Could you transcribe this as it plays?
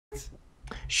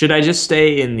Should I just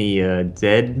stay in the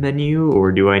dead menu,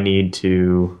 or do I need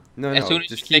to? No, As no, soon as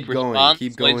just you take keep going. respawn,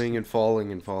 Keep Soyuz, going and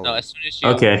falling and no, falling. as soon as you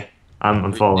Okay,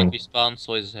 I'm take following. respawn,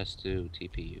 Soyuz has to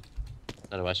TP you.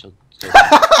 Otherwise, she'll still.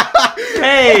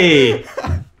 Hey!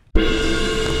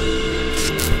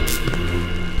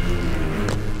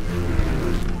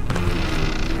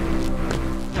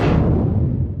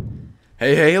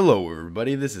 Hey, hello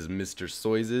everybody, this is Mr.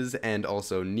 Soizes and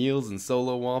also Niels and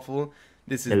SoloWaffle.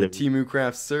 This is Hello. the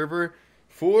TimuCraft server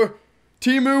for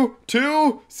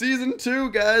Timu2 Season 2,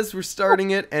 guys. We're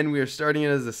starting it, and we are starting it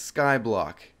as a sky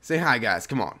block. Say hi, guys,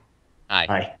 come on. Hi.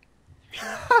 Hi.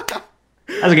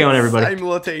 How's it going, everybody?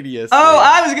 Simultaneous. Oh,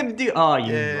 I was gonna do. Oh, you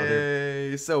mother.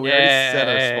 Yay. So we already set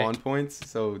our Yay. spawn points,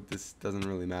 so this doesn't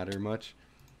really matter much.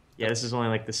 Yeah, this is only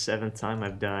like the 7th time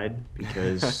I've died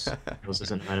because Niels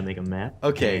doesn't know how to make a map.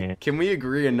 Okay, And- can we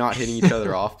agree on not hitting each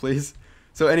other off, please?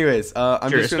 So anyways, I'm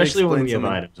Sure, just going to especially when explain we have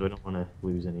something. items. We don't want to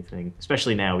lose anything.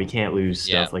 Especially now, we can't lose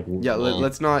Yeah. stuff like. Yeah, Well,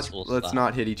 let's we'll not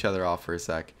stop. hit each other off for a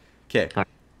sec. Okay.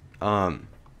 Alright.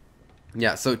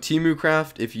 Yeah, so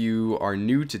TimuCraft, if you are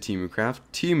new to TimuCraft,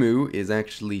 Timu is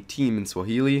actually team in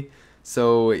Swahili.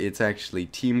 So it's actually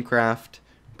TeamCraft,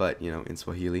 but you know, in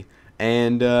Swahili.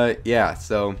 And yeah,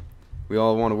 so we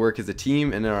all want to work as a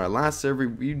team, and in our last server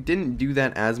we didn't do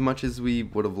that as much as we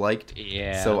would have liked.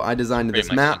 Yeah. So I designed pretty this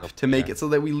much map single to make player. it so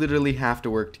that we literally have to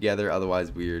work together,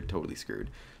 otherwise we're totally screwed.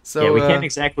 So Yeah, we can't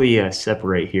exactly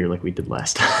separate here like we did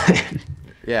last time.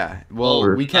 yeah, well,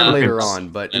 Well, we can uh, later it's on,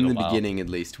 but been in a the while. beginning at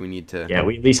least we need to. Yeah,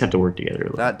 we at least have to work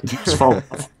together. That Did you just fall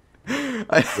off?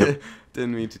 I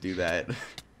didn't mean to do that.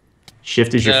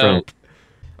 Shift is your So- friend.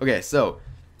 Okay, so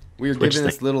we were Switch given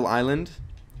this thing. little island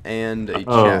and a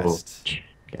Oh, chest.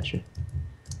 gotcha.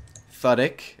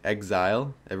 Thudic,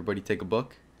 exile. Everybody take a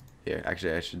book. Here,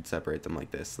 actually, I should separate them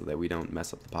like this so that we don't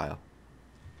mess up the pile.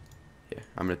 Here,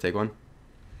 I'm gonna take one.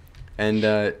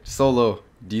 And Solo,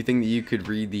 do you think that you could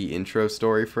read the intro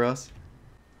story for us?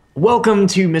 Welcome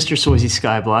to Mr. Soisy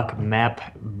Skyblock,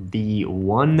 map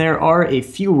B1. There are a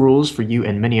few rules for you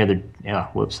and many other... Oh,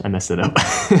 whoops, I messed it up.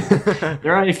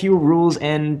 There are a few rules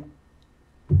and...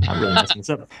 I'm really messing this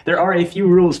up. There are a few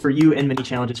rules for you and many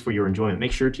challenges for your enjoyment.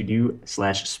 Make sure to do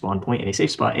 /spawn point in a safe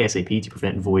spot ASAP to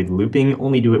prevent void looping.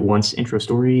 Only do it once. Intro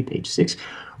story, page 6.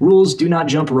 Rules: do not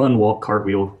jump, run, walk,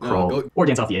 cartwheel, crawl, go- or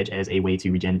dance off the edge as a way to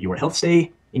regen your health.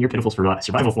 Stay in your pitiful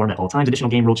survival form at all times. Additional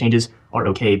game rule changes are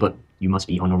okay, but you must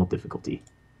be on normal difficulty.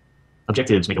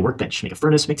 Objectives: make a workbench, make a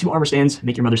furnace, make 2 armor stands,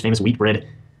 make your mother's famous wheat bread.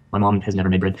 My mom has never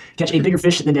made bread. Catch a bigger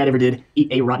fish than Dad ever did. Eat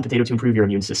a rotten potato to improve your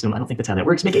immune system. I don't think that's how that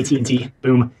works. Make a TNT.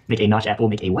 Boom. Make a notch apple.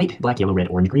 Make a white, black, yellow, red,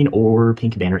 orange, green, or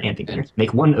pink banner and pink banner.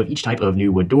 Make one of each type of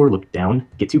new wood door. Look down.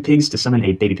 Get 2 pigs to summon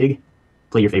a baby pig.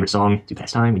 Play your favorite song to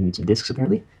pass time. We need some discs,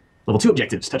 apparently. Level 2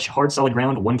 objectives. Touch hard, solid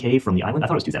ground 1K from the island. I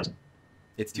thought it was 2,000.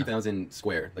 It's 2,000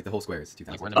 square, like the whole square is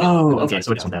 2,000. Like, we're in the Oh, middle. okay,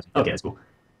 so it's 1,000. Okay, that's cool.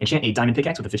 Enchant a diamond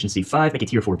pickaxe with efficiency 5. Make a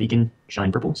tier 4 beacon. Shine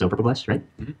purple, so purple blast, right?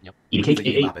 Yep. Eat a cake. Like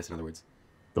you Eat lapis, in other words.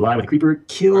 the lie with a creeper,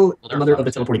 kill Well, the there are mother of the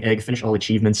farms, teleporting egg, finish all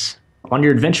achievements. On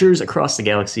your adventures across the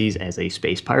galaxies as a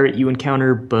space pirate, you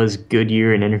encounter Buzz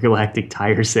Goodyear, an intergalactic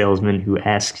tire salesman who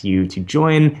asks to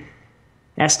join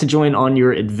on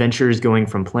your adventures going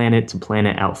from planet to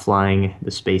planet, outflying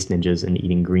the space ninjas and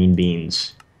eating green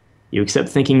beans. You accept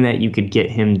thinking that you could get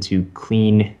him to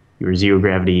clean your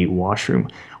zero-gravity washroom.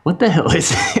 What the hell is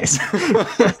this?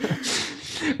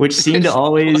 Which seemed to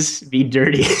always be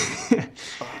dirty.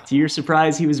 To your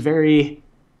surprise, he was very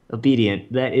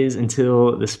obedient. That is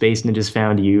until the space ninjas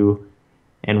found you,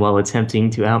 and while attempting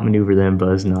to outmaneuver them,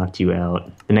 Buzz knocked you out.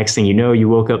 The next thing you know, you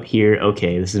woke up here.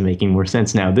 Okay, this is making more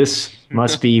sense now. This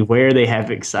must be where they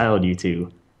have exiled you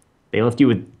to. They left you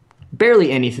with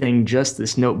barely anything, just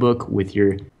this notebook with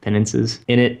your penances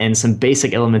in it, and some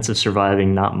basic elements of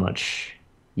surviving, not much.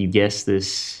 You guess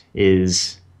this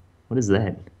is... What is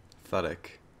that?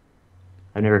 Thudic.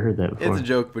 I've never heard that before. It's a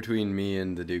joke between me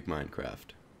and the Duke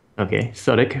Minecraft. Okay,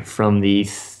 Thudic from the...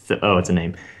 oh, it's a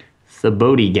name.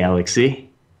 Thabodi Galaxy.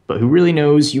 But who really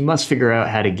knows, you must figure out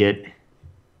how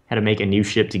to make a new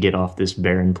ship to get off this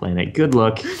barren planet. Good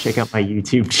luck. Check out my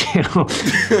YouTube channel.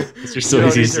 Mr. You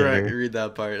don't need Soizy to read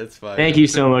that part, it's fine. Thank you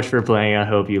so much for playing. I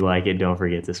hope you like it. Don't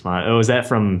forget to smile. Oh, is that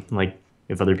from, like,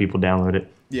 if other people download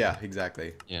it? Yeah,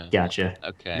 exactly. Yeah. Gotcha.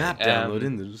 Okay. Map download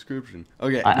in the description.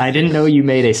 Okay. I didn't know you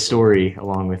made a story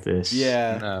along with this.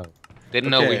 Yeah. No. Didn't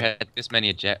know we Okay. had this many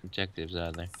objectives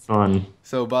either. Fun.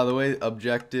 So by the way,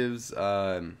 objectives,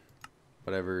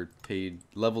 whatever paid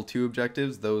level 2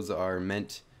 objectives, those are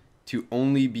meant to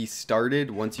only be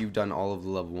started once you've done all of the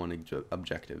level 1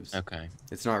 objectives. Okay.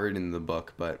 It's not written in the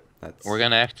book, but that's We're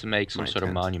gonna have to make some My sort of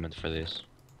intent. monument for this.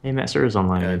 Hey, Matsura is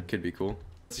online. yeah, it could be cool.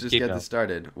 Let's just Keep get going. this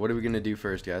started. What are we gonna do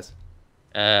first, guys?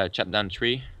 Chop down a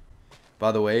tree.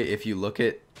 By the way, if you look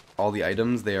at all the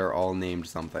items, they are all named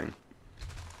something.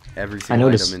 Every I single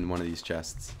noticed- item in one of these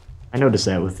chests. I noticed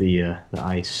that with the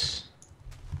ice.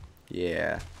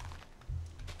 Yeah.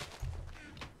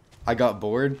 I got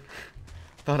bored.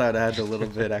 Thought I'd add a little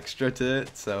bit extra to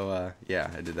it, so yeah,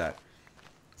 I did that.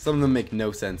 Some of them make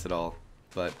no sense at all,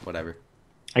 but whatever.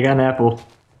 I got an apple.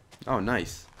 Oh,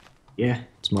 nice. Yeah,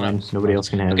 it's mine. Nice. Nobody else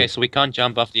can have Okay, it. so we can't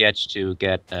jump off the edge to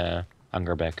get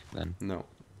hunger back then. No.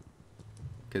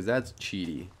 Because that's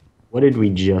cheaty. What did we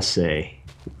just say?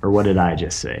 Or what did I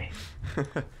just say?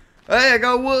 Hey, I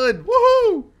got wood!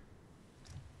 Woohoo!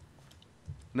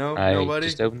 No, I nobody?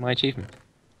 just opened my achievement.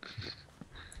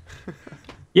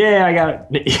 Yeah, I got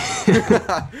it.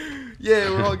 Yeah,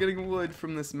 we're all getting wood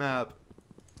from this map.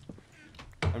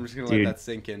 I'm just gonna Dude. let that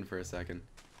sink in for a second.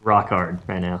 Rock hard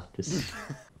right now. Just...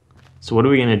 So what are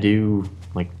we gonna do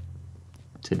like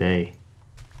today?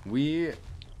 We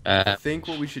I think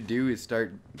what we should do is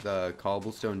start the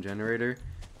cobblestone generator.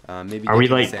 Maybe Are get we, to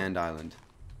the like- sand island.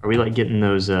 Are we like getting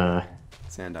those Sand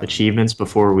island. achievements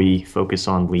before we focus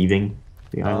on leaving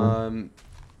the island?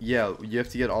 Yeah, you have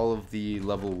to get all of the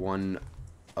level 1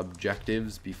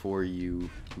 objectives before you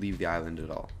leave the island at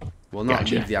all. Well, not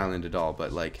Gotcha. leave the island at all,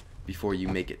 but like before you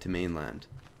make it to mainland.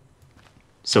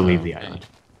 So leave the okay. island.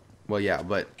 Well, yeah,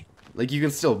 but like you can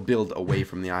still build away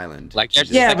from the island. Like, there's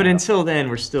Yeah, Just- but until then,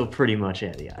 we're still pretty much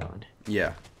at the island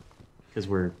Yeah. because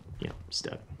we're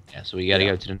stuck. Yeah, so we gotta Yeah.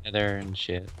 go to the nether and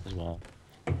shit as well.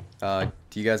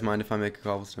 Do you guys mind if I make a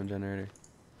cobblestone generator?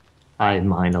 I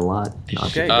mind a lot. No,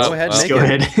 Okay, Oh, go ahead, well. make go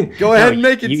it. ahead. Go ahead No, and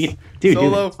make it, you- dude,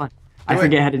 Solo. it's fine. I Do it.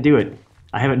 forget how to do it.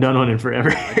 I haven't done one in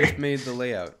forever. I just made the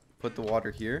layout. Put the water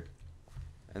here,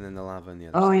 and then the lava on the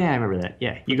other Oh side. yeah, I remember that.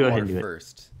 Yeah, you Put go the ahead and water do it.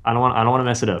 first. I don't want to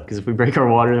mess it up because if we break our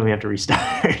water, then we have to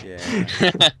restart.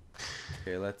 Yeah.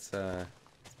 Okay, let's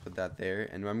put that there,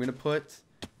 and I'm gonna put.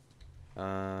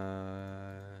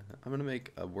 I'm gonna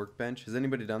make a workbench. Has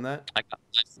anybody done that? I got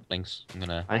links. I'm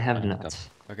gonna. I have look up- not.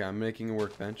 Okay, I'm making a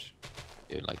workbench,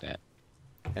 do it like that.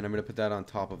 and I'm gonna put that on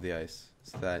top of the ice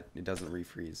so that it doesn't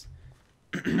refreeze.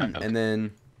 And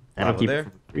then That'll lava keep there. it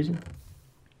from freezing.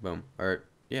 Boom. Or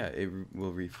yeah, it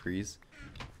will refreeze.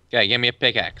 Okay, give me a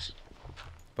pickaxe.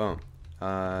 Boom.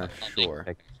 I'll make a Sure.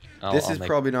 pick- This I'll is make-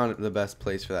 probably not the best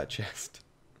place for that chest.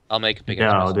 I'll make a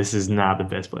pickaxe. No, myself. this is not the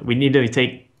best plan. We need to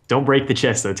take. Don't break the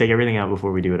chest though. Take everything out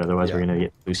before we do it. Otherwise, Yeah. we're gonna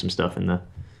lose some stuff in the.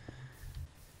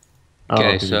 Oh,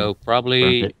 Okay, 'cause so we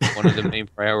probably burnt it. one of the main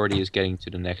priority is getting to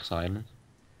the next island.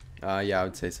 Yeah, I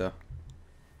would say so.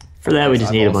 for that we just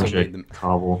I've need a also bunch made of them-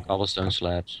 cobble Cobblestone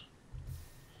slabs.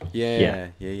 Yeah.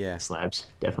 slabs.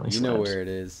 Definitely. You slabs. know where it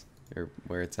is, or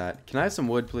where it's at. Can I have some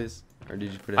wood, please? Or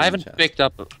did you put it I in the haven't chest? picked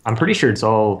up. I'm pretty sure it's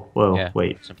all. Well, Yeah.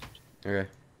 wait. some- Okay,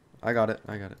 I got it.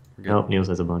 We're good. Nope. Niels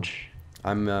has a bunch.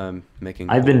 I'm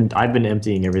making. I've been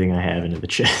emptying everything I have into the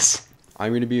chest.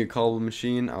 I'm gonna be a cobble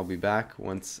machine. I'll be back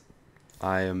once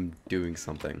I am doing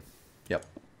something. Yep.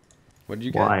 What did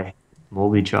you get? Why?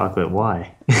 Moldy chocolate.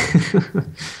 Why?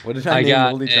 What did I, I name got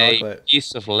moldy a chocolate?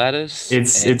 piece of lettuce.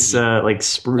 it's and like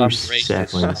spruce some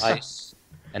raisins, saplings. It ice,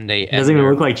 and they doesn't even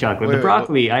look like chocolate. Wait, the wait,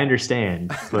 broccoli, I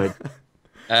understand, but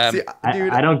See, dude,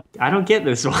 I don't get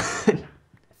this one.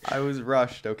 I was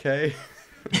rushed. Okay.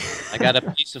 I got a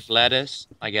piece of lettuce.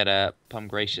 I got a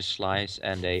pomegranate slice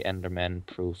and a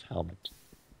Enderman-proof helmet.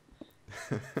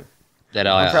 That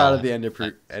I'm I proud of the Enderman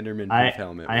proof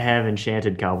helmet. I have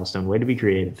enchanted cobblestone. Way to be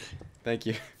creative. Thank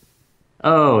you.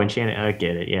 Oh, enchanted. I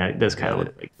get it. Yeah, it does kind of Got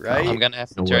look like right? I'm gonna have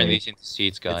to No turn way. these into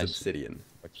seeds, It's guys. obsidian.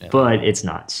 But it's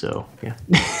not. So yeah.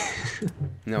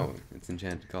 No, it's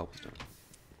enchanted cobblestone.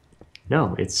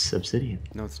 No, it's obsidian.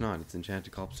 No, it's not. It's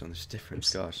enchanted cobblestone. There's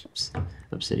difference. Gosh.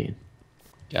 Obsidian.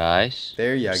 Guys,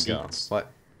 There you go. Seeds. What?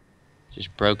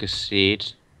 just broke a seed.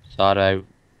 Thought I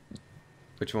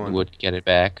Which one? would get it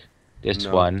back. This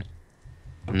No. one.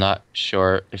 I'm not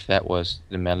sure if that was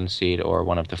the melon seed or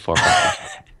one of the 4 pumpkins.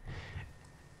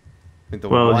 Like the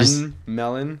Well, one just-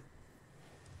 melon?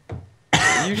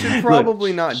 You should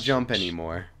probably not jump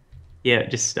anymore. Yeah,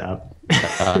 just stop.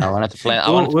 I wanted to plant.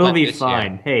 I wanted to We'll plant be this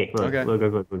fine. Year. Hey, look,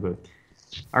 Okay. look.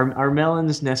 Are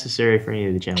melons necessary for any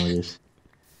of the challenges?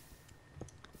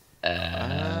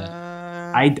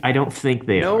 I don't think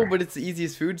they no, are. but it's the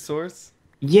easiest food source,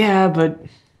 Yeah, but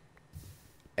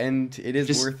and it is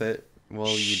Just- worth it.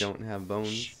 Well, you don't have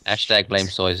bones. Hashtag blame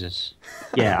soises.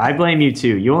 yeah, I blame you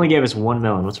too. You only gave us one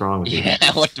melon. What's wrong with you?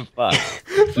 Yeah, what the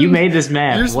fuck? You made this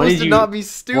map. You're What supposed did to you? not be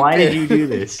stupid. Why did you do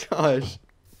this? Gosh.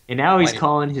 And now he's Why-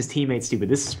 calling his teammates stupid.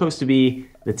 This is supposed to be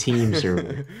the team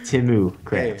server,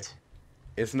 TimuCraft.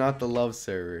 It's not the love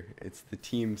server. It's the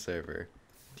team server.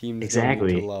 Teams Exactly.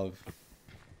 don't need to love.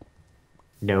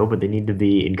 No, but they need to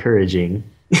be encouraging.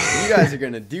 You guys are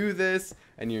gonna do this,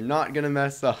 and you're not gonna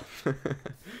mess up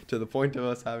to the point of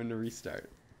us having to restart.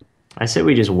 I say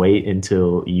we just wait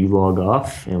until you log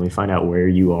off and we find out where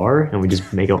you are and we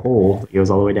just make a hole that goes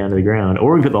all the way down to the ground.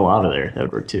 Or we put the lava there. That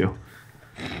would work too.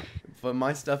 But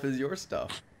my stuff is your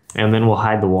stuff. And then we'll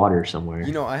hide the water somewhere.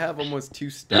 You know, I have almost 2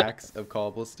 stacks of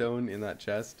cobblestone in that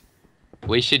chest.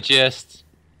 We should just.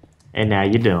 And now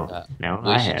you don't. Now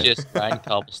We I should have. just find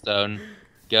cobblestone,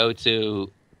 go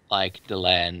to like the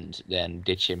land, then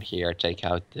ditch him here, take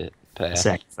out the path,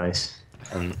 Sacrifice.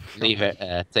 and leave it.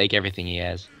 Take everything he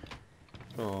has.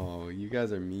 Oh, you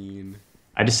guys are mean.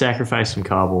 I just sacrificed some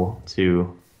cobble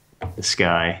to the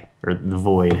sky or the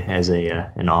void as a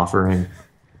an offering.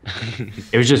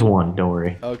 It was just one. Don't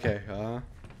worry. Okay,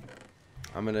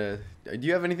 I'm gonna. Do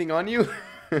you have anything on you?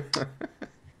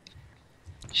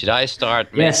 Should I start?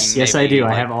 Yes, making yes, I maybe, do. I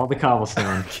like- have all the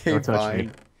cobblestone. Okay, Don't touch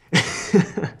fine.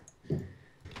 me.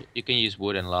 You can use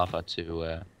wood and lava to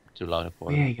light a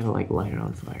portal, Yeah, you gotta like light it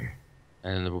on fire.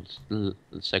 and the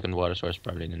second water source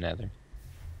probably in the Nether.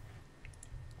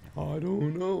 I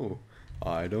don't know.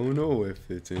 I don't know if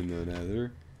it's in the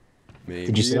Nether. Maybe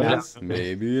Did you say it that? is.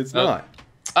 Maybe it's Oh. not.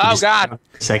 Oh you say- God!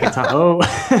 Second time. Oh.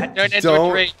 Turned into a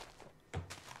Don't- tree.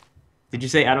 Did you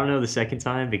say I don't know the second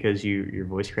time because your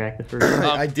voice cracked the first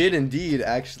time? I did indeed,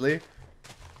 actually.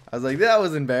 I was like, that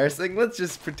was embarrassing. Let's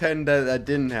just pretend that that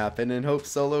didn't happen and hope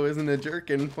Solo isn't a jerk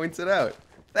and points it out.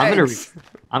 Thanks.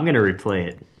 I'm gonna replay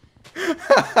it.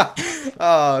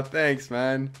 Oh, thanks,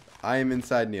 man. I am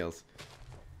inside Niels.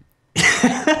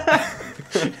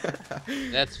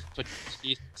 That's what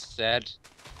she said.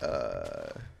 Uh,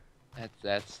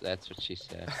 That's what she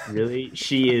said. Really?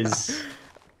 She is.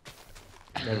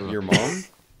 Never your mind. mom?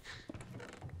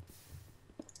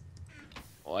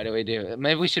 What do we do?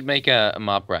 Maybe we should make a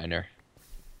mob grinder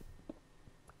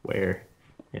Where?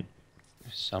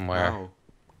 somewhere Wow.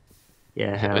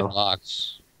 Yeah, with how?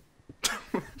 blocks.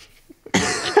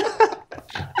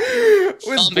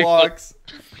 With Zombie blocks.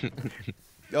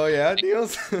 Oh yeah,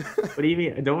 Niels? What do you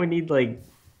mean? Don't we need like?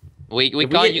 We If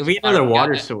can't get, use if we get another fire,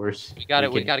 water gotta- sourse. We gotta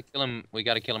can- kill him. We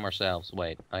gotta kill him ourselves.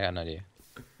 Wait, I got an idea.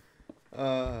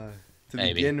 To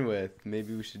Maybe. begin with,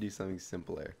 maybe we should do something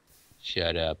simpler.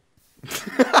 Shut up.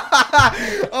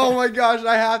 Oh my gosh,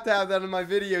 I have to have that in my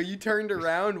video. You turned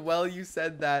around while you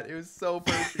said that. It was so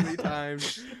perfectly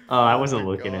timed. Oh, I Oh wasn't my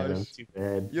looking at him. gosh. Too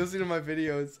bad. You'll see it in my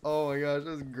videos. Oh my gosh, that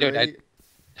was Dude, great.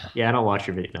 Yeah, I don't watch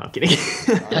your video. No, I'm kidding.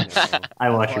 I know. I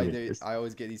watch That's your why videos. I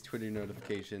always get these Twitter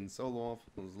notifications.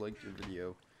 SoloWaffle liked your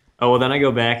video. Oh well, then I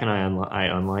go back and I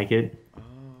unlike it. Oh.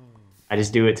 I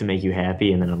just do it to make you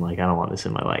happy, and then I'm like, I don't want this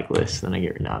in my like list. Then I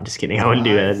get. No, I'm just kidding. I wouldn't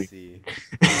do I that. see.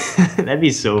 That'd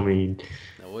be so mean.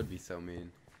 That would be so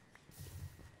mean.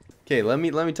 Okay, let me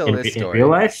tell In, this in story. real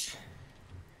life?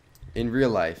 In real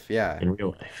life, yeah. In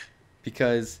real life.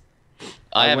 Because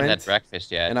I haven't had went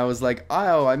breakfast yet. and I was like,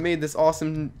 oh, I made this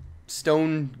awesome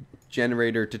stone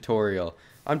generator tutorial.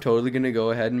 I'm totally gonna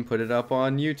go ahead and put it up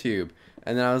on YouTube.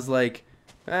 And then I was like,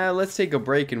 let's take a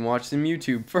break and watch some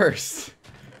YouTube first.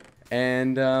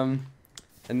 And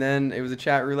then it was a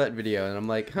chat roulette video, and I'm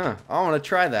like, I want to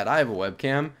try that. I have a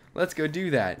webcam. Let's go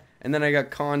do that. And then I got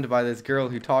conned by this girl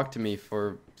who talked to me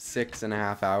for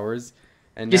 6.5 hours.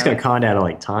 And You just now- got conned out of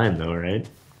like time though, right?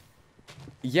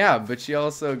 Yeah, but she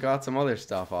also got some other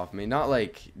stuff off me. Not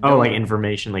like Oh, like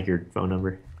information, like your phone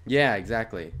number. yeah,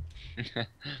 exactly.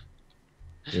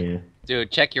 Yeah.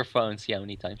 Dude, check your phone. See how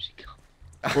many times you call.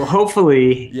 Well,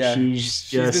 hopefully Yeah, she's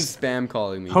just. been spam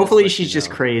calling me. Hopefully just to let she's you just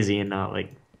know. crazy and not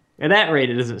like. At that rate,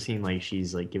 it doesn't seem like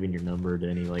she's like giving your number to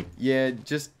any like Yeah,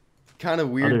 just kind of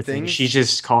other weird things. things. She's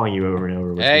just calling you over and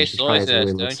over. With Hey, things. She probably has a Soy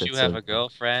really low don't you sense have a of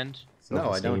girlfriend? No,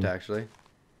 I don't self-esteem. actually.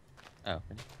 Oh.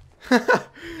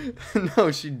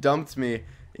 No, she dumped me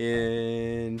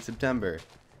in September.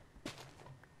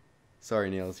 Sorry,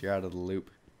 Niels, you're out of the loop.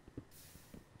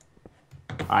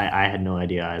 I had no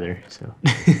idea either. So.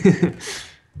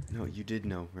 No, you did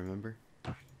know, remember?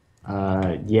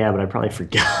 Yeah, but I probably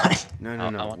forgot. No, I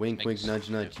no. want to Wink, make wink, s- nudge,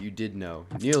 nudge. You did know.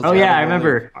 Niels. Oh you're yeah, out I of the loop.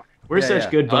 remember. We're Yeah, such yeah.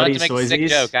 good I wanted buddies, to make a sick Soysies.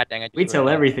 joke. God dang it. We you tell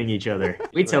ruined it. everything each other.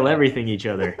 We You tell ruined it. everything each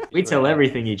other. We tell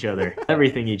everything each other.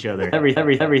 Everything each other.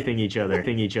 Everything each other.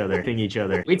 Thing each other. Thing each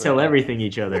other. We tell everything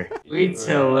each other. We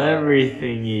tell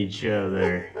everything each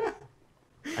other.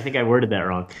 I think I worded that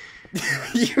wrong.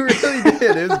 You really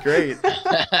did. It was great.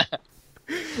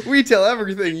 We tell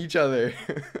everything each other.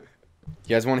 You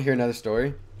guys want to hear another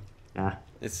story? Nah.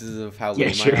 This is of how Yeah,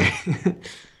 lame sure. I am.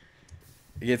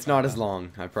 It's not as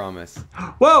long, I promise.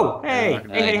 Whoa! Hey! not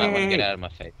gonna- You Hey! might want to Hey! get Hey! out of my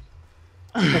face.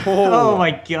 Oh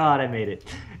my God! I made it.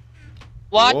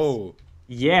 What? Whoa.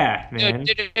 Yeah, man.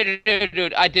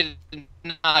 Dude, I did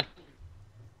not.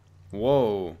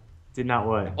 Whoa. Did not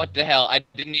what? What the hell? I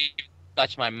didn't even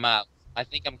touch my mouse. I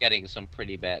think I'm getting some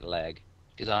pretty bad lag.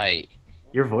 Because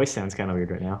Your voice sounds kind of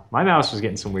weird right now. My mouse was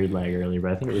getting some weird lag earlier,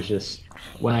 but I think it was just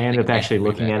when I ended up actually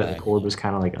looking at it, the cord was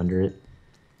kind of like under it.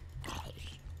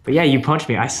 But yeah, you punched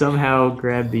me. I somehow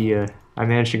grabbed the. I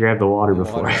managed to grab the water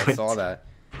before I went. saw that.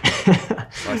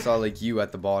 I saw like you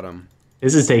at the bottom.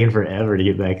 This is taking forever to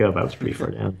get back up. I was pretty far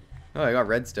down. Oh, I got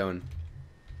redstone.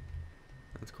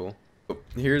 That's cool.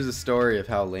 Here's a story of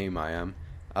how lame I am.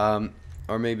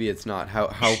 Or maybe it's not. How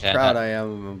proud I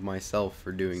am of myself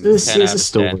for doing this. This is a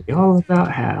story all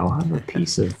about how I'm a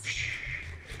piece of.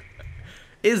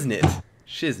 Isn't it?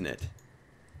 Shiznit.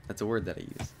 That's a word that I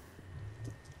use.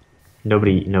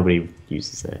 Nobody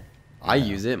uses that. I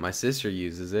use it. My sister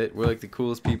uses it. We're like the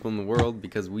coolest people in the world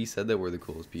because we said that we're the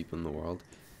coolest people in the world.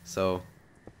 So,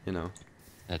 you know.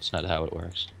 that's not how it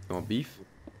works. You want beef?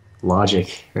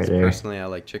 Logic, right there. Personally, I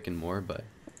like chicken more, but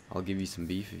I'll give you some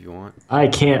beef if you want. I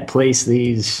can't place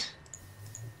these.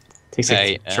 Takes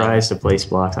like tries to place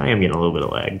blocks. I am getting a little bit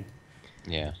of lag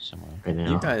Yeah, somewhere. right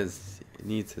now. You guys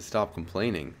need to stop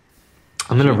complaining.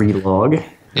 I'm gonna relog.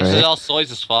 This is all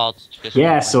Soy's fault.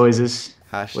 Yeah, Soy's.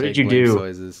 Hashtag What did you blame do?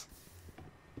 Soyzes.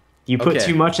 You put Okay.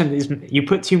 too much in these. You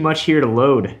put too much here to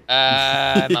load.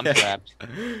 I'm trapped.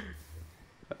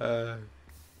 Uh,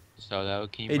 Solo,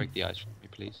 can you Hey. break the ice for me,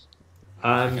 please?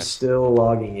 I'm still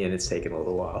logging in. It's taking a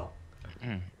little while.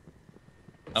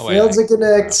 Oh, wait. to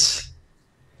connect.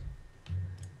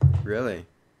 really?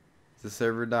 Is the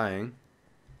server dying?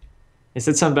 It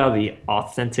said something about the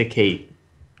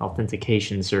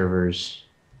authentication servers.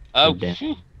 Oh, Damn.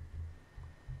 phew.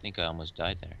 I think I almost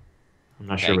died there. I'm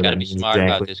not Okay, sure what gotta that be means smart about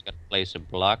exactly. this. Gotta place a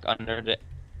block under the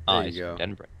ice, go.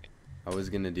 then break it. I was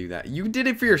gonna do that. You did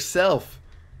it for yourself.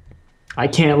 I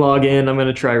can't log in. I'm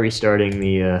gonna try restarting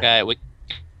the. Okay,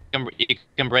 you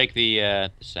can break the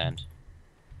sand.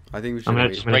 I think we should I'm gonna,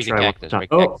 wait. I'm gonna break the try one cactus, more time. break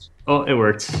the Oh, cactus. oh, it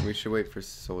worked. We should wait for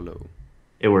Solo.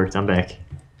 It worked. I'm back.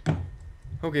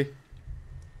 Okay.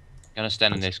 Gonna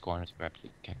stand in this corner to grab the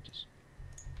cactus.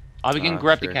 Oh, we can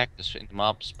grab the Sure. cactus in the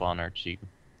mob spawner to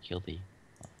kill the.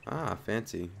 Ah,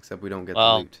 fancy. Except we don't get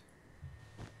Well- the loot.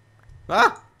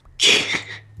 Ah!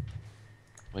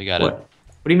 We got What? it.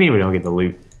 What do you mean we don't get the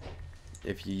loot?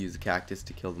 If you use a cactus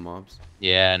to kill the mobs.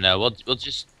 Yeah, no, we'll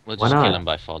just Why kill not? him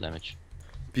by fall damage.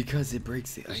 Because it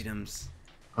breaks the items.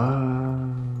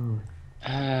 Oh.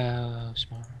 Oh,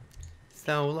 smart.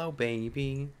 Solo,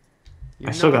 baby. You're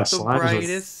I still not got the slimes with-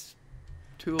 brightest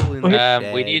tool in Well,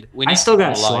 the We shed. need. I still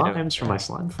got some light slimes for my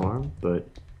slime farm, but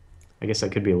I guess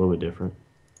that could be a little bit different.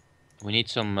 We need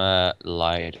some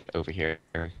light over here.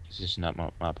 This is not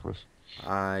mob proof.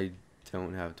 I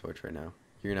don't have a torch right now.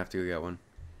 You're gonna have to go get one.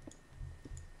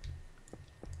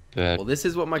 But Well, this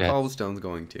is what my Yeah. cobblestone's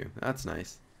going to. That's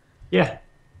nice. Yeah.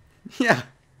 Yeah.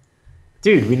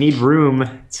 Dude, we need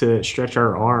room to stretch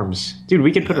our arms. Dude,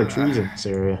 we could put our trees in this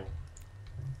area.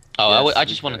 oh, Yes, I we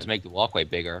just wanted could. to make the walkway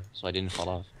bigger so I didn't fall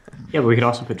off. Yeah, but we could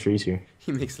also put trees here.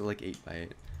 He makes it like 8 by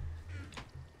 8.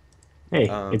 Hey,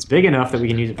 it's big enough that we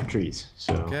can use it for trees.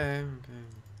 So, Okay.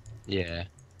 Yeah.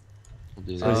 We'll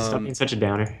do so that. stop being such a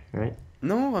downer, right?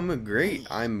 No, I'm great.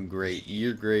 I'm great.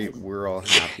 You're great. We're all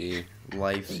happy.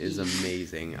 Life is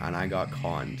amazing. And I got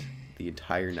conned the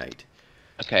entire night.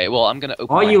 Okay, well I'm gonna open.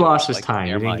 All my you door lost so was I can time.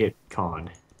 air You didn't my- get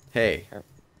conned. Hey,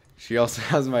 she also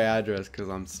has my address because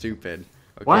I'm stupid.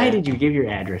 Okay? Why did you give your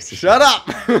address to Shut up!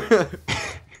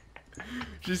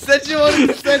 She said she wanted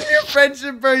to send me a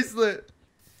friendship bracelet.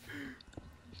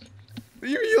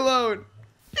 Leave me alone.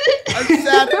 I'm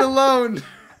sad and alone.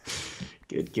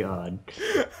 Good God.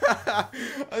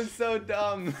 I'm so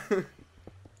dumb.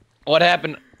 What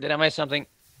happened? Did I miss something?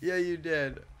 Yeah, you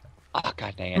did. Oh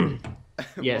god dang it.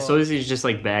 Yeah, Well, so this is just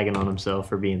like bagging on himself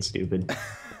for being stupid.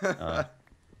 Uh,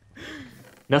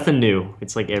 Nothing new.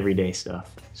 It's like everyday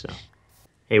stuff. So,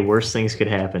 hey, worse things could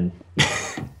happen.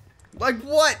 like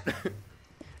what?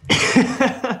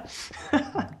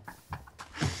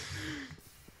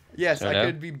 Yes, So I no?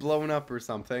 could be blown up or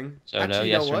something. so Actually, no,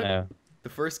 you yes know or what? no? The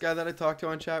first guy that I talked to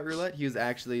on chat roulette, he was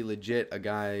actually legit a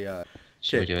guy.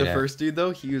 Should we Shit, do the it first dude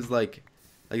though, he was like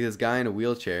this guy in a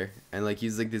wheelchair, and like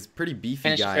he's like this pretty beefy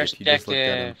Finish the guy. first If you just looked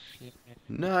at him. objective.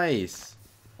 Nice.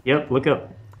 Yep, look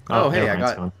up. Oh, hey, never I mind,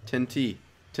 it's got gone. Tinty.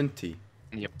 Tinty.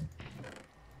 Yep.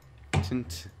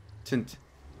 Tint.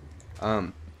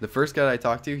 The first guy that I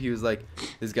talked to, he was like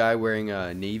this guy wearing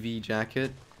a navy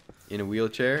jacket in a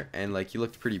wheelchair, and like he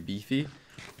looked pretty beefy.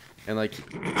 And like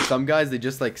some guys, they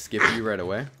just like skip you right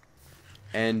away.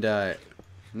 And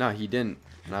no, he didn't.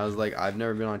 And I was like, I've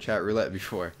never been on chat roulette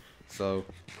before. So,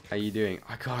 how you doing?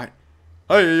 I got.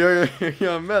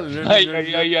 Yeah, melon. I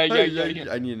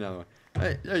need another one.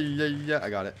 I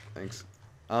got it. Thanks.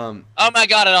 Oh my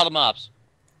god, and all the mobs.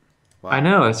 Wow. I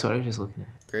know, that's what I was just looking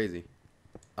at. Crazy.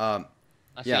 I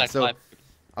see Yeah, like so 5.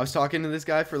 I was talking to this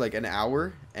guy for like an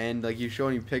hour, and like he was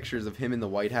showing me pictures of him in the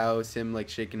White House, him like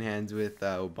shaking hands with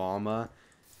Obama,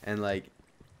 and like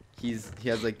he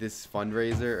has like this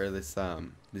fundraiser or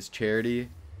this charity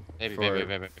Baby, for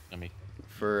let me.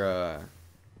 for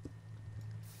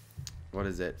what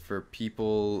is it, for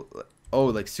people, oh,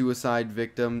 like suicide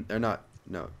victim or not,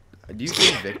 no, do you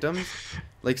say victims,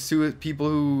 like people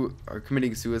who are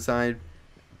committing suicide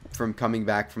from coming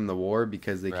back from the war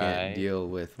because they can't Right. deal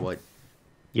with what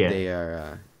Yeah, they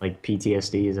are like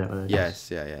PTSD, is that what it is? yes,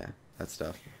 yeah, that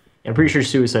stuff. I'm pretty sure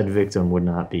suicide victim would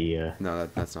not be No,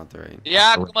 that's not the right.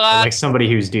 Yeah, come on. like somebody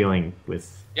who's dealing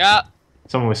with Yeah.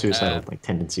 someone with suicidal like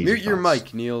tendencies. or Mute your thoughts.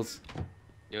 mic, Niels.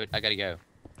 Dude, I gotta go.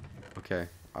 Okay,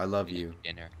 I love you.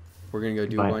 In there. We're gonna go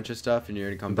do Bye. a bunch of stuff, and you're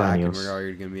gonna come Bye, back, and Niels. we're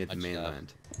already gonna be at the Much stuff.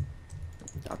 mainland.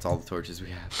 That's all the torches we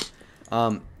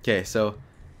have. Okay, so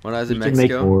when I was in You can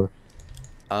make Mexico, more.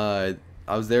 I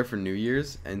was there for New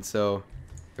Year's, and so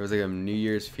there was like a New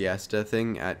Year's fiesta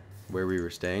thing at where we were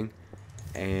staying,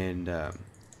 and there's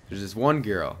this one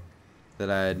girl that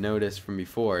I had noticed from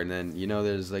before, and then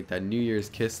there's like that New Year's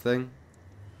kiss thing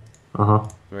Uh-huh.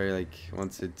 where like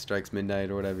once it strikes midnight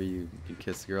or whatever, you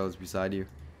kiss the girl that's beside you.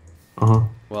 Uh-huh.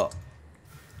 Well,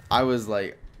 I was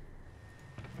like,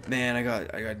 man, I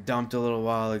got dumped a little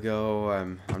while ago.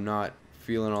 I'm not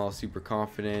feeling all super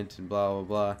confident and blah blah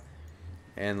blah.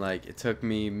 And like it took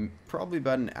me probably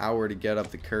about an hour to get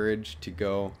up the courage to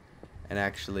go and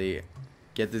actually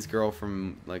get this girl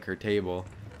from like her table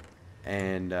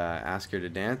and ask her to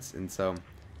dance. And so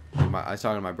I was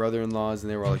talking to my brother-in-laws,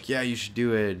 and they were all like, "Yeah, you should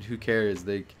do it. Who cares?"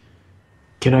 Like,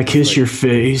 Can I kiss like- your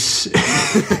face?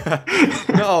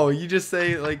 no, you just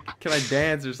say like, "Can I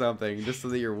dance?" or something, just so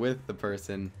that you're with the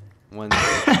person when it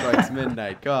strikes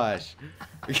midnight. Gosh,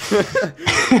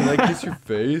 can I kiss your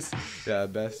face? Yeah,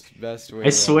 best way. I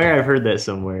swear I've heard that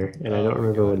somewhere, and I Oh don't my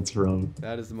remember what God. it's from.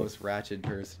 That is the most ratchet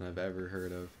person I've ever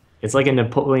heard of. It's like a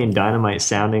Napoleon Dynamite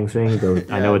sounding thing, but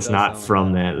I Yeah, know it it's does not sound like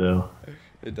from that. that though.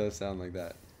 It does sound like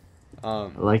that. I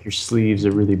like your sleeves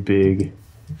are really big.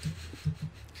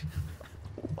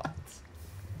 What?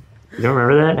 You don't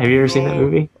remember that? Have you ever seen that No.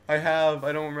 movie? I have.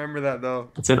 I don't remember that though.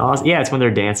 It's an awesome. Yeah, it's when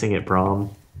they're dancing at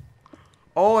prom,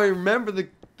 Oh, I remember the.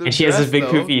 and she has this big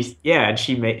dress, though. poofy. Yeah, and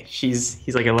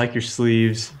he's like, I like your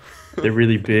sleeves. They're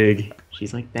really big.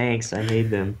 She's like, thanks, I made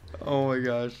them. Oh my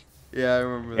gosh. Yeah, I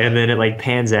remember that. And then it like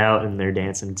pans out, and they're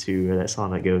dancing to that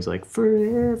song that goes like,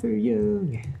 "Forever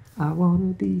young, I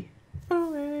wanna be."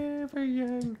 Forever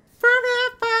young.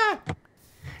 Forever.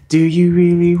 Do you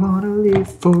really wanna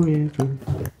live forever?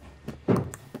 Do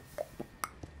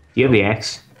you have the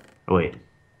axe? Oh wait.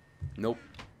 Nope.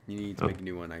 You need to make a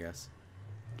new one, I guess.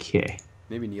 Okay.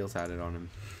 Maybe Niels had it on him.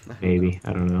 I don't Maybe.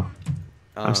 I don't know. know.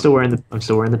 I'm still wearing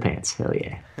the pants. Hell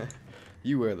yeah.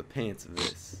 You wear the pants of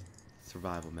this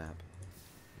survival map.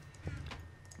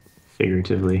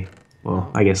 Figuratively. Well,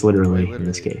 No. I guess literally Wait, in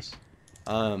this literally. case.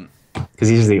 Um. Because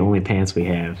these are the only pants we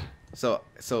have. So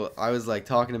I was like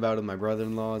talking about it with my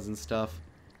brother-in-laws and stuff,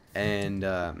 and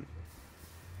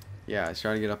yeah, I was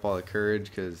trying to get up all the courage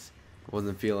because I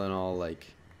wasn't feeling all like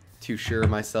too sure of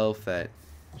myself that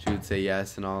she would say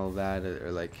yes and all of that,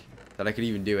 or like that I could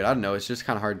even do it. I don't know. It's just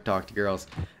kind of hard to talk to girls,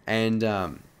 and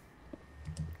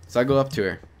so I go up to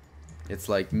her. It's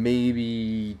like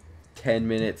maybe 10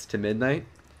 minutes to midnight.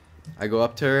 I go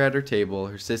up to her at her table.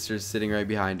 Her sister's sitting right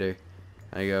behind her.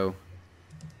 I go,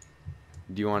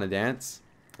 "Do you want to dance?"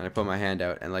 And I put my hand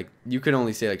out, and like you could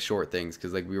only say like short things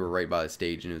because like we were right by the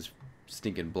stage and it was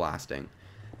stinking blasting,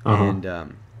 Uh-huh.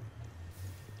 and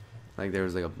like there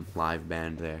was like a live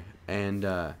band there, and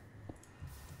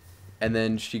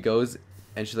then she goes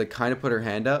and she like kind of put her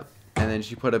hand up, and then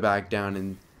she put it back down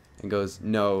and goes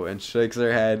no and shakes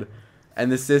her head,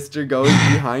 and the sister goes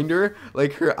behind her,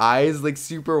 like her eyes like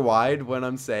super wide when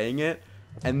I'm saying it,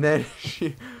 and then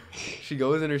she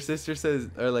goes and her sister says,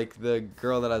 or like the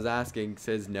girl that I was asking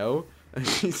says no, and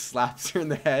she slaps her in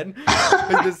the head.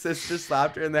 Like the sister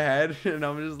slapped her in the head, and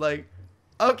I'm just like,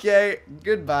 okay,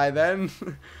 goodbye then.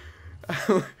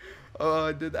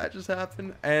 Oh, did that just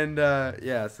happen? And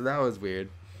yeah, so that was weird.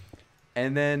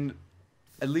 And then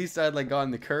at least I'd like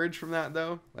gotten the courage from that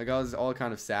though. Like I was all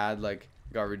kind of sad, like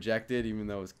got rejected, even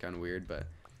though it was kind of weird, but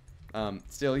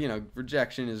still,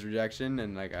 rejection is rejection,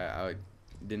 and like I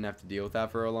didn't have to deal with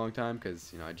that for a long time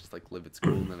because I just like live at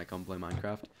school and then I come play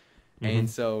Minecraft. And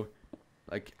so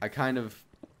like I kind of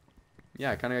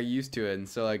yeah, I kind of got used to it, and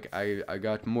so like I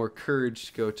got more courage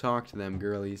to go talk to them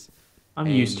girlies. I'm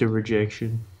used to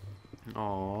rejection. Aw,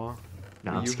 No,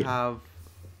 but I'm you just kidding. have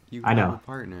I know. a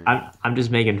partner. I'm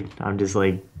just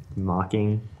like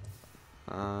mocking.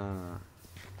 Ah,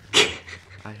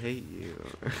 I hate you.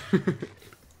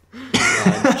 No,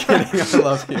 I'm just kidding. I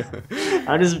love you.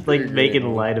 I'm just like You're great, making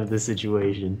man. light of the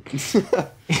situation.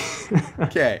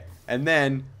 Okay, and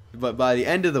then, but by the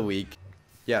end of the week,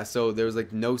 yeah, so there was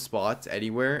like no spots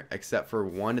anywhere except for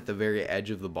one at the very edge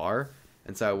of the bar.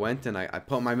 And so I went and I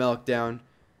put my milk down,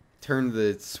 turned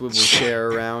the swivel chair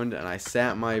around, and I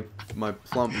sat my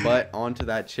plump butt onto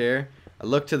that chair. I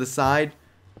looked to the side.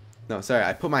 No, sorry,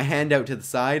 I put my hand out to the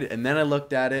side, and then I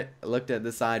looked at it. I looked at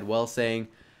the side while saying,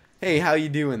 "Hey, how you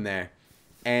doing there?"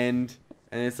 And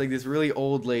it's like this really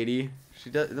old lady.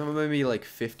 She does maybe like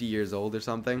 50 years old or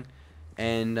something,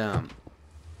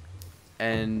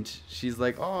 and she's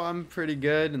like, "Oh, I'm pretty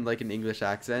good," in like an English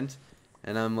accent,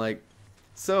 and I'm like,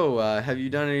 "So, have you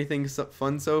done anything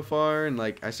fun so far?" And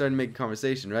like I started making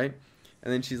conversation, right?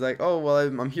 And then she's like, "Oh, well,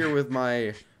 I'm here with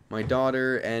my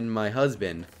daughter and my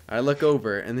husband." I look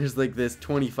over and there's like this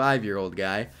 25-year-old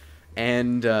guy,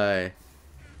 and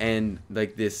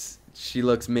like this, she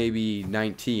looks maybe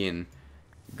 19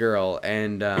 girl,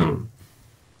 and I'm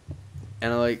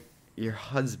like, "Your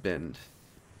husband."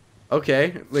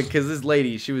 Okay, like, cause this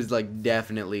lady, she was like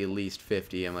definitely at least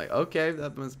 50. I'm like, okay,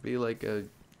 that must be like a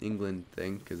England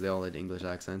thing, cause they all had English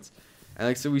accents. And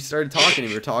like, so we started talking,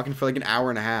 and we were talking for like an hour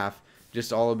and a half,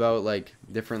 just all about like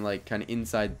different like kind of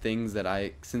inside things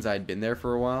that since I had been there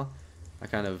for a while, I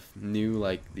kind of knew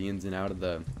like the ins and out of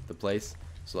the place.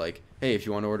 So like, hey, if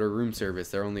you want to order room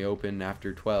service, they're only open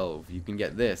after 12. You can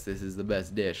get this. This is the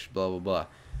best dish. Blah blah blah.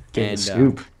 Getting the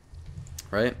scoop.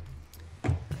 Right.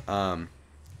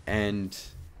 And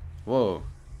whoa,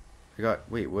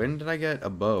 wait, when did I get a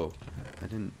bow? I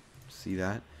didn't see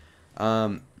that.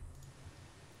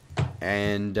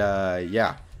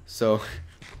 Yeah, so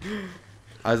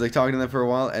I was like talking to them for a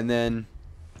while, and then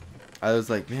I was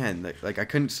like, man, like I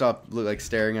couldn't stop like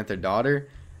staring at their daughter.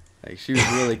 Like, she was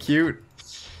really cute.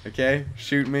 Okay,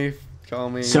 shoot me, call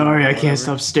me. Sorry, I whatever. can't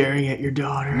stop staring at your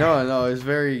daughter. No, I was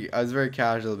very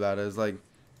casual about it. I was like,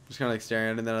 just kind of like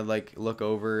staring at it, and then I'd like look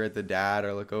over at the dad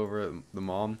or look over at the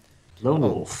mom. Lone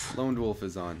Wolf. Lone Wolf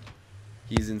is on.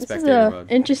 He's in This is spectator a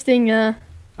mode. interesting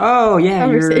Oh yeah,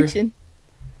 conversation.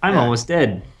 I'm Yeah. almost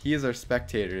dead. He is our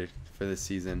spectator for this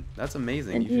season. That's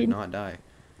amazing. You Indeed. should not die.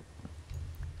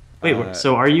 Wait,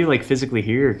 so are you like physically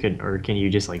here, or can you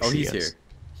just like Oh, see he's us? here.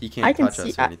 He can't I can touch see.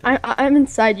 us or anything. I'm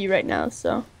inside you right now.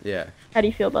 So Yeah. how do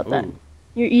you feel about that? Ooh,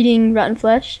 You're eating rotten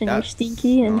flesh and you're that's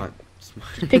stinky and not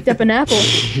you picked up an apple.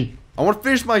 I want to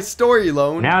finish my story,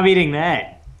 Lone. Now I'm eating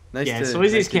that. Nice Yeah, to,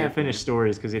 Swayze's nice to hear can't from finish you.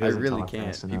 stories because he I doesn't really talk can't.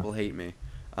 fast enough. People hate me.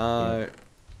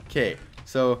 Okay,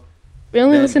 so We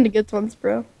only Ben. listen to good ones,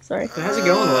 bro. Sorry. So how's it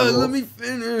going, Lone Let Wolf? me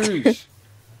finish.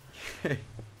 Okay.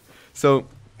 So,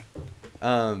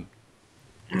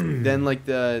 then like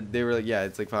they were like, yeah,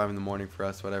 it's like 5 in the morning for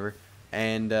us, whatever.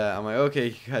 And I'm like, okay,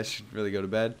 you guys should really go to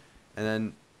bed. And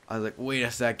then I was like, wait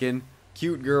a second,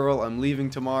 cute girl, I'm leaving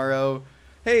tomorrow.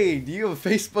 Hey, do you have a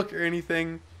Facebook or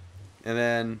anything? And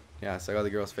then yeah, so I got the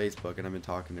girl's Facebook, and I've been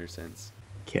talking to her since.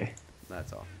 Okay.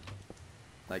 That's all.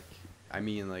 Like, I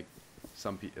mean, like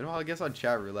some people. Well, I guess on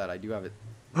chat roulette, I do have it.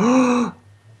 No!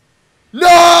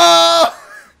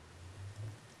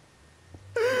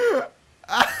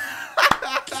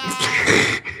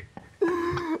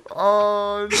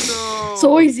 Oh no!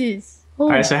 Soises. All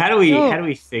right, so how do no.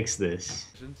 we fix this?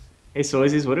 Hey,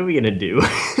 Soises, what are we gonna do?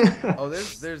 Oh,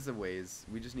 there's the ways.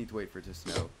 We just need to wait for it to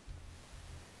snow.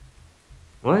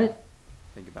 What?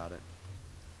 Think about it.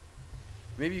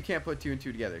 Maybe you can't put 2 and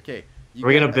 2 together. Okay.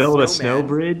 We're gonna build a snow snowman.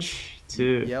 bridge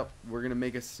to. Yep, we're gonna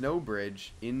make a snow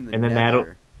bridge in the And then that'll-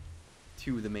 nether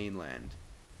to the mainland.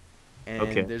 And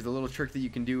Okay. there's a little trick that you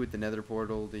can do with the nether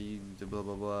portal, the blah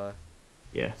blah blah.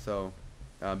 Yeah. So,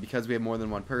 because we have more than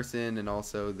one person, and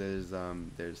also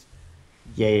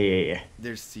Yeah.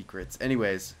 there's secrets.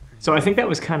 Anyways, So I think that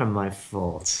was kind of my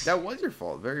fault. that was your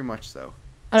fault, very much so.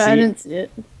 I See? didn't see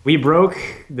it. We broke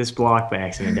this block by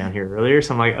accident down here earlier,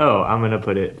 so I'm like, oh, I'm gonna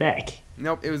put it back.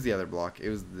 Nope, it was the other block. It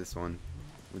was this one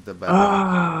with the bed.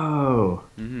 Oh.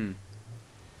 Mhm.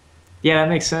 Yeah, that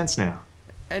makes sense now.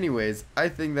 Anyways, I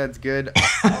think that's good.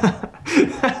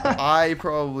 I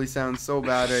probably sound so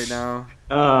bad right now.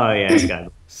 Oh yeah, it's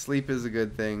got. Sleep is a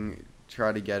good thing.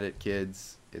 Try to get it,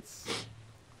 kids.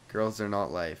 Girls are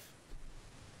not life.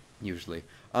 Usually.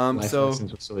 Life So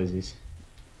lessons with Swayzes.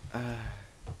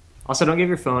 Also, don't give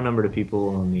your phone number to people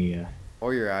on the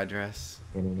or your address.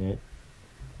 internet.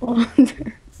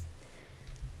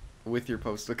 with your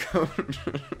postal code.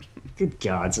 Good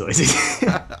God, Zoe.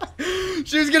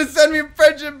 She was gonna send me a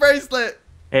friendship bracelet.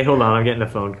 Hey, hold on. I'm getting a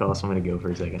phone call, so I'm gonna go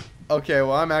for a second. Okay,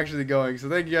 well, I'm actually going. So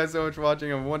thank you guys so much for watching.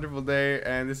 Have a wonderful day.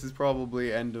 And this is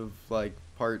probably end of, like,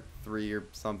 part 3 or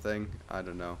something. I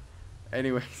don't know.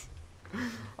 Anyways,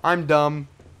 I'm dumb.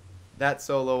 That's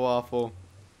SoloWaffle.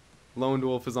 Lone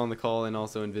Wolf is on the call and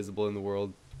also invisible in the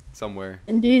world somewhere.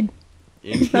 Indeed.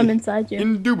 I'm inside you.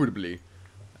 Indubitably.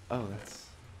 Oh, that's...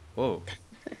 Whoa.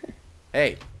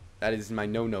 Hey, that is my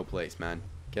no-no place, man.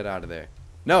 Get out of there.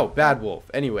 No, bad wolf.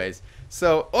 Anyways,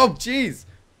 so... Oh, jeez.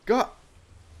 God.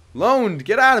 Loned,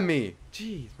 get out of me.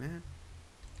 Jeez, man.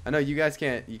 I know you guys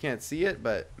can't see it,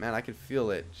 but, man, I can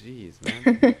feel it. Jeez, man.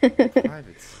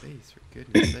 Private space, for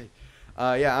goodness sake.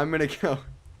 Yeah, I'm gonna go.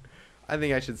 I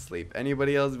think I should sleep.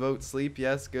 Anybody else vote sleep?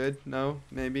 Yes, good. No,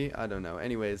 maybe. I don't know.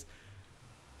 Anyways,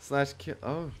 /kill.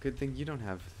 Oh, good thing you don't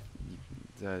have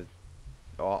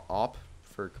op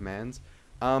for commands.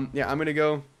 Yeah, I'm gonna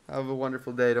go. Have a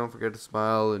wonderful day. Don't forget to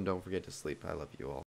smile and don't forget to sleep. I love you all.